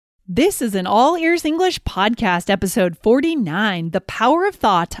This is an All Ears English podcast, episode 49, The Power of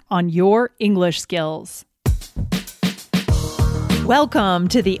Thought on Your English Skills. Welcome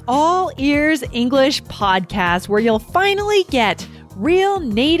to the All Ears English podcast, where you'll finally get real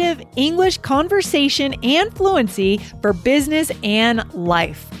native English conversation and fluency for business and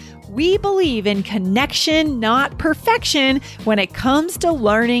life. We believe in connection, not perfection, when it comes to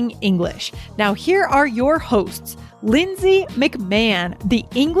learning English. Now, here are your hosts, Lindsay McMahon, the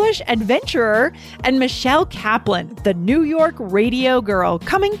English adventurer, and Michelle Kaplan, the New York radio girl,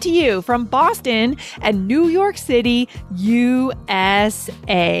 coming to you from Boston and New York City,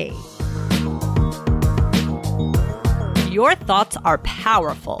 USA. Your thoughts are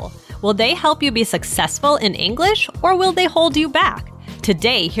powerful. Will they help you be successful in English, or will they hold you back?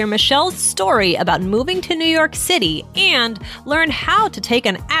 Today, hear Michelle's story about moving to New York City and learn how to take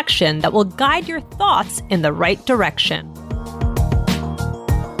an action that will guide your thoughts in the right direction.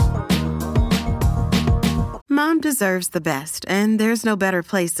 Mom deserves the best, and there's no better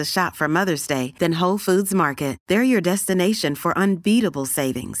place to shop for Mother's Day than Whole Foods Market. They're your destination for unbeatable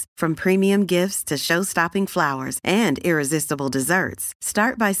savings, from premium gifts to show-stopping flowers and irresistible desserts.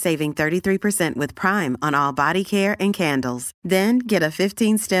 Start by saving 33% with Prime on all body care and candles. Then get a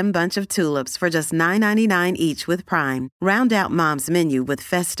 15-stem bunch of tulips for just $9.99 each with Prime. Round out Mom's menu with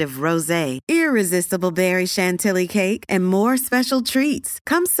festive rosé, irresistible berry chantilly cake, and more special treats.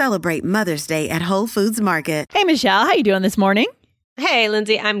 Come celebrate Mother's Day at Whole Foods Market. Hey, Michelle, how you doing this morning? Hey,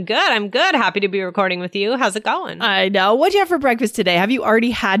 Lindsay, I'm good. Happy to be recording with you. How's it going? I know. What'd you have for breakfast today? Have you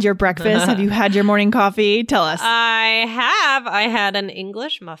already had your breakfast? Have you had your morning coffee? Tell us. I have. I had an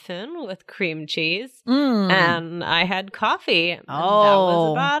English muffin with cream cheese, and I had coffee. And that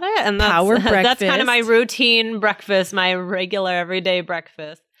was about it. And that's kind of my routine breakfast, my regular everyday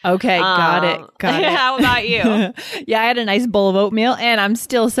breakfast. Okay, got it. How about you? Yeah, I had a nice bowl of oatmeal, and I'm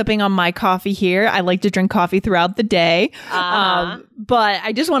still sipping on my coffee here. I like to drink coffee throughout the day. But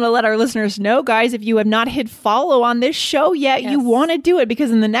I just want to let our listeners know, guys, if you have not hit follow on this show yet, you want to do it,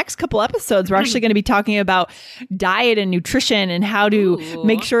 because in the next couple episodes, we're actually going to be talking about diet and nutrition and how to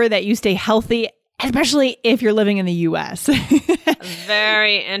make sure that you stay healthy, especially if you're living in the U.S.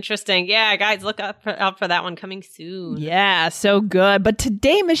 Very interesting. Yeah, guys, look out for that one coming soon. Yeah, so good. But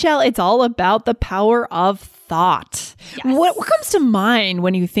today, Michelle, it's all about the power of thought. Yes. What comes to mind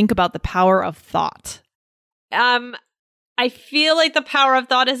when you think about the power of thought? I feel like the power of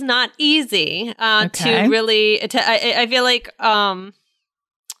thought is not easy to really. I feel like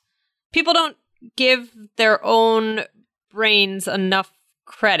people don't give their own brains enough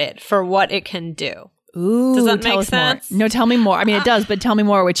credit for what it can do. Ooh, does that make sense? More. No, tell me more. I mean, it does, but tell me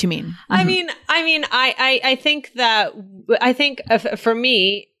more what you mean. Mm-hmm. I think for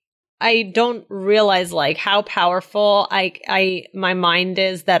me, I don't realize like how powerful my mind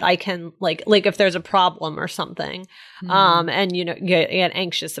is, that I can like if there's a problem or something, and get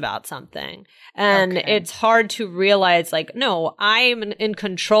anxious about something, and it's hard to realize like, no, I'm in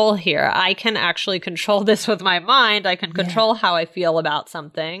control here. I can actually control this with my mind. I can control how I feel about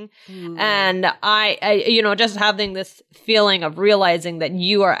something, and I just having this feeling of realizing that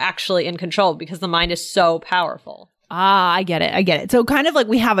you are actually in control because the mind is so powerful. I get it. So kind of like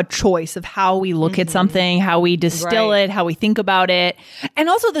we have a choice of how we look at something, how we distill it, how we think about it, and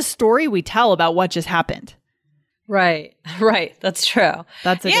also the story we tell about what just happened. Right. That's true.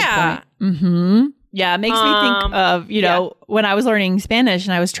 That's a good point. Mm-hmm. Yeah, it makes me think of, when I was learning Spanish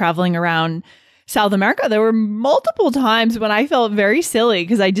and I was traveling around South America, there were multiple times when I felt very silly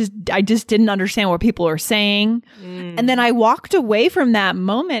because I just didn't understand what people were saying. And then I walked away from that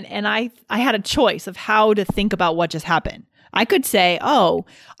moment and I had a choice of how to think about what just happened. I could say, oh,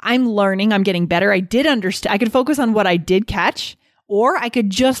 I'm learning, I'm getting better. I did understand. I could focus on what I did catch, or I could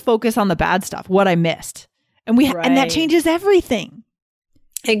just focus on the bad stuff, what I missed. And and that changes everything.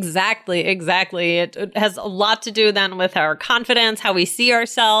 Exactly. It has a lot to do then with our confidence, how we see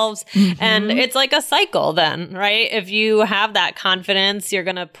ourselves. And it's like a cycle then, right? If you have that confidence, you're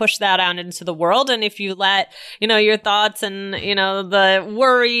going to push that out into the world. And if you let, your thoughts and, the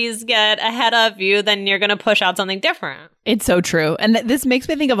worries get ahead of you, then you're going to push out something different. It's so true. And this makes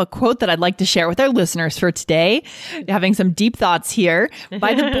me think of a quote that I'd like to share with our listeners for today. Having some deep thoughts here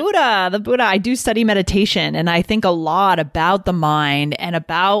by the Buddha. The Buddha, I do study meditation, and I think a lot about the mind and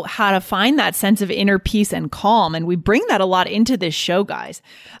about how to find that sense of inner peace and calm. And we bring that a lot into this show, guys.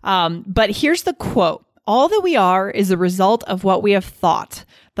 But here's the quote. All that we are is the result of what we have thought.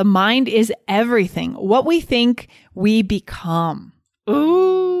 The mind is everything. What we think, we become.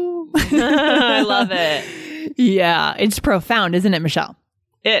 Ooh. I love it. Yeah, it's profound, isn't it, Michelle?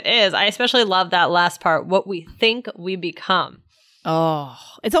 It is. I especially love that last part. What we think, we become. Oh,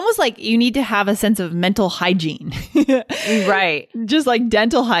 it's almost like you need to have a sense of mental hygiene. Right. Just like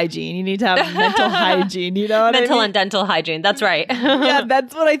dental hygiene. You need to have mental hygiene. You know what Mental I mean? and dental hygiene. That's right. Yeah,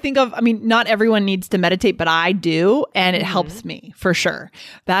 that's what I think of. I mean, not everyone needs to meditate, but I do. And it helps me for sure.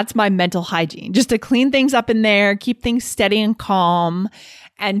 That's my mental hygiene. Just to clean things up in there, keep things steady and calm.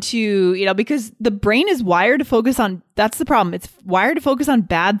 And to, because the brain is wired to focus on, that's the problem. It's wired to focus on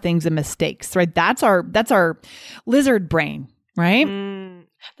bad things and mistakes, right? That's our lizard brain. Right?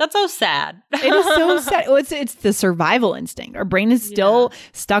 That's so sad. It is so sad. Well, it's the survival instinct. Our brain is still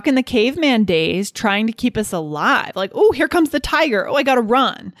stuck in the caveman days trying to keep us alive. Like, oh, here comes the tiger. Oh, I got to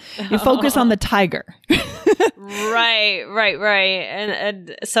run. You focus on the tiger. Right.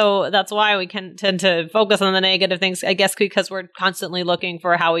 And so that's why we can tend to focus on the negative things, I guess, because we're constantly looking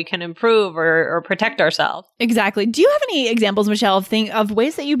for how we can improve or protect ourselves. Exactly. Do you have any examples, Michelle, of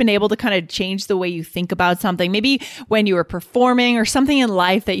ways that you've been able to kind of change the way you think about something? Maybe when you were performing or something in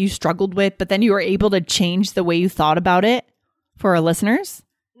life that you struggled with, but then you were able to change the way you thought about it for our listeners?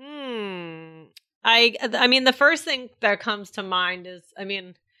 I mean, the first thing that comes to mind is,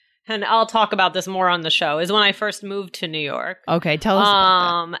 and I'll talk about this more on the show, is when I first moved to New York. Okay, tell us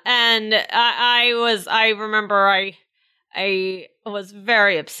about that. And I remember I was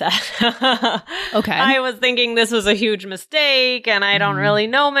very upset. Okay. I was thinking this was a huge mistake and I don't really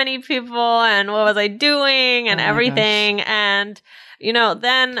know many people and what was I doing and everything. Gosh. And,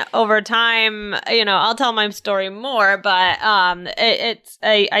 then over time, I'll tell my story more, but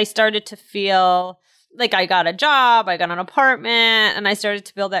I started to feel like I got a job, I got an apartment, and I started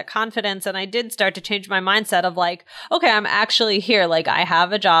to build that confidence. And I did start to change my mindset of like, okay, I'm actually here. Like I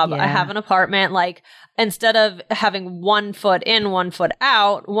have a job, I have an apartment, like instead of having 1 foot in, 1 foot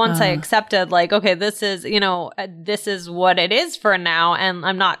out, once I accepted like, okay, this is, this is what it is for now. And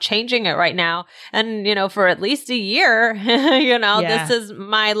I'm not changing it right now. And, for at least a year, this is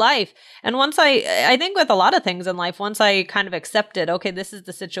my life. And once I think with a lot of things in life, once I kind of accepted, okay, this is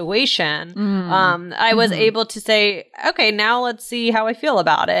the situation, I was able to say, okay, now let's see how I feel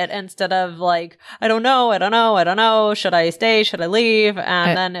about it. Instead of like, I don't know. Should I stay? Should I leave?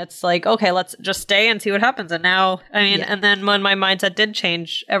 And then it's like, okay, let's just stay and see what happens. And now, and then when my mindset did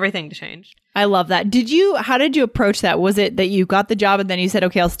change, everything changed. I love that. How did you approach that? Was it that you got the job and then you said,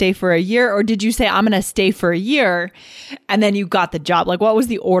 okay, I'll stay for a year? Or did you say, I'm going to stay for a year and then you got the job? Like, what was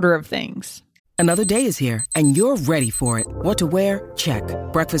the order of things? Another day is here and you're ready for it. What to wear? Check.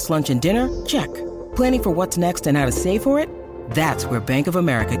 Breakfast, lunch, and dinner? Check. Planning for what's next and how to save for it? That's where Bank of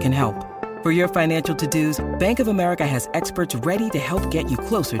America can help. For your financial to-dos, Bank of America has experts ready to help get you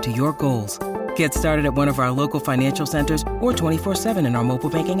closer to your goals. Get started at one of our local financial centers or 24/7 in our mobile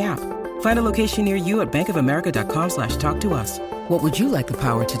banking app. Find a location near you at bankofamerica.com/talktous. What would you like the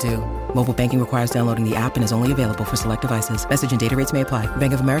power to do? Mobile banking requires downloading the app and is only available for select devices. Message and data rates may apply.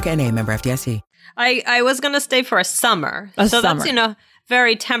 Bank of America N.A., member FDIC. I was going to stay for a summer. So that's,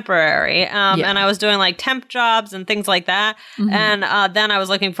 very temporary. And I was doing like temp jobs and things like that. And then I was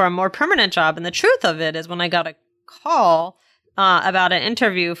looking for a more permanent job. And the truth of it is when I got a call about an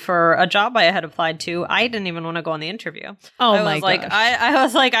interview for a job I had applied to, I didn't even want to go on the interview. Oh my gosh. I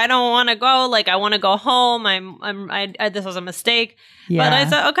was like, I don't want to go. Like, I want to go home. This was a mistake. Yeah. But I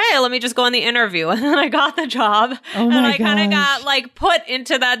said, okay, let me just go on the interview. And then I got the job. And I kind of got like put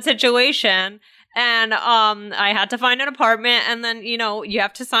into that situation. And I had to find an apartment, and then you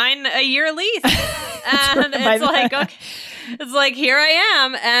have to sign a year lease, and it's like, okay, it's like here I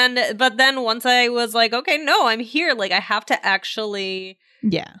am, but then once I was like, okay, no, I'm here, like I have to actually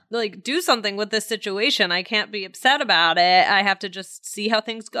like do something with this situation. I can't be upset about it. I have to just see how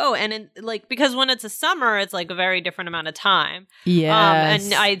things go, and because when it's a summer, it's like a very different amount of time.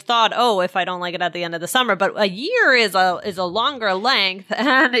 And I thought, if I don't like it at the end of the summer, but a year is a longer length,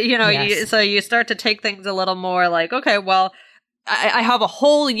 and so you start to take things a little more like, okay, well, I have a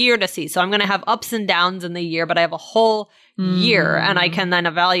whole year to see, so I'm going to have ups and downs in the year, but I have a whole year, and I can then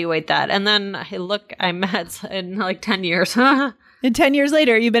evaluate that, and then I'm in like 10 years. And 10 years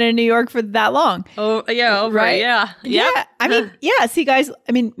later, you've been in New York for that long. Oh, yeah. Right? Yeah. I mean, see, guys,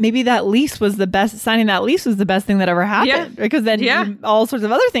 maybe that lease was the best, signing that lease was the best thing that ever happened. Because then all sorts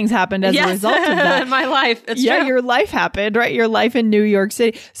of other things happened as a result of that. In my life. It's true. Your life happened, right? Your life in New York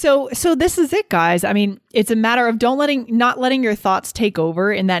City. So this is it, guys. I mean, it's a matter of not letting your thoughts take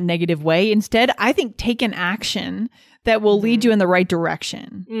over in that negative way. Instead, I think take an action that will lead you in the right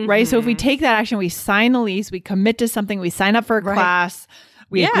direction, right? So if we take that action, we sign a lease, we commit to something, we sign up for a class,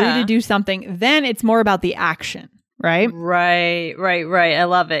 we agree to do something, then it's more about the action, right? Right. I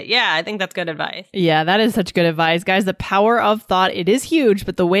love it. Yeah, I think that's good advice. Yeah, that is such good advice. Guys, the power of thought, it is huge,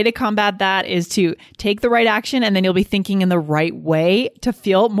 but the way to combat that is to take the right action, and then you'll be thinking in the right way to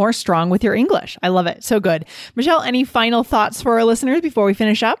feel more strong with your English. I love it. So good. Michelle, any final thoughts for our listeners before we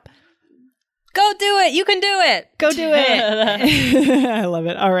finish up? Go do it. You can do it. Go do it. I love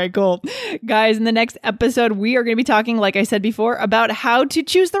it. All right, cool. Guys, in the next episode, we are going to be talking, like I said before, about how to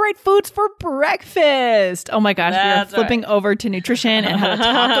choose the right foods for breakfast. Oh my gosh, we are flipping over to nutrition and how to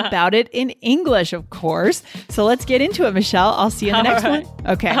talk about it in English, of course. So let's get into it, Michelle. I'll see you in the next one.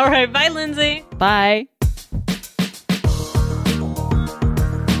 Okay. All right. Bye, Lindsay. Bye.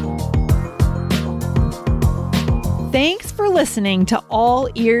 Thanks for listening to All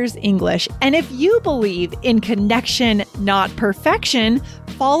Ears English. And if you believe in connection, not perfection,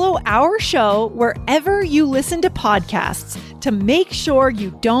 follow our show wherever you listen to podcasts to make sure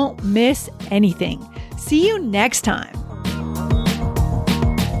you don't miss anything. See you next time.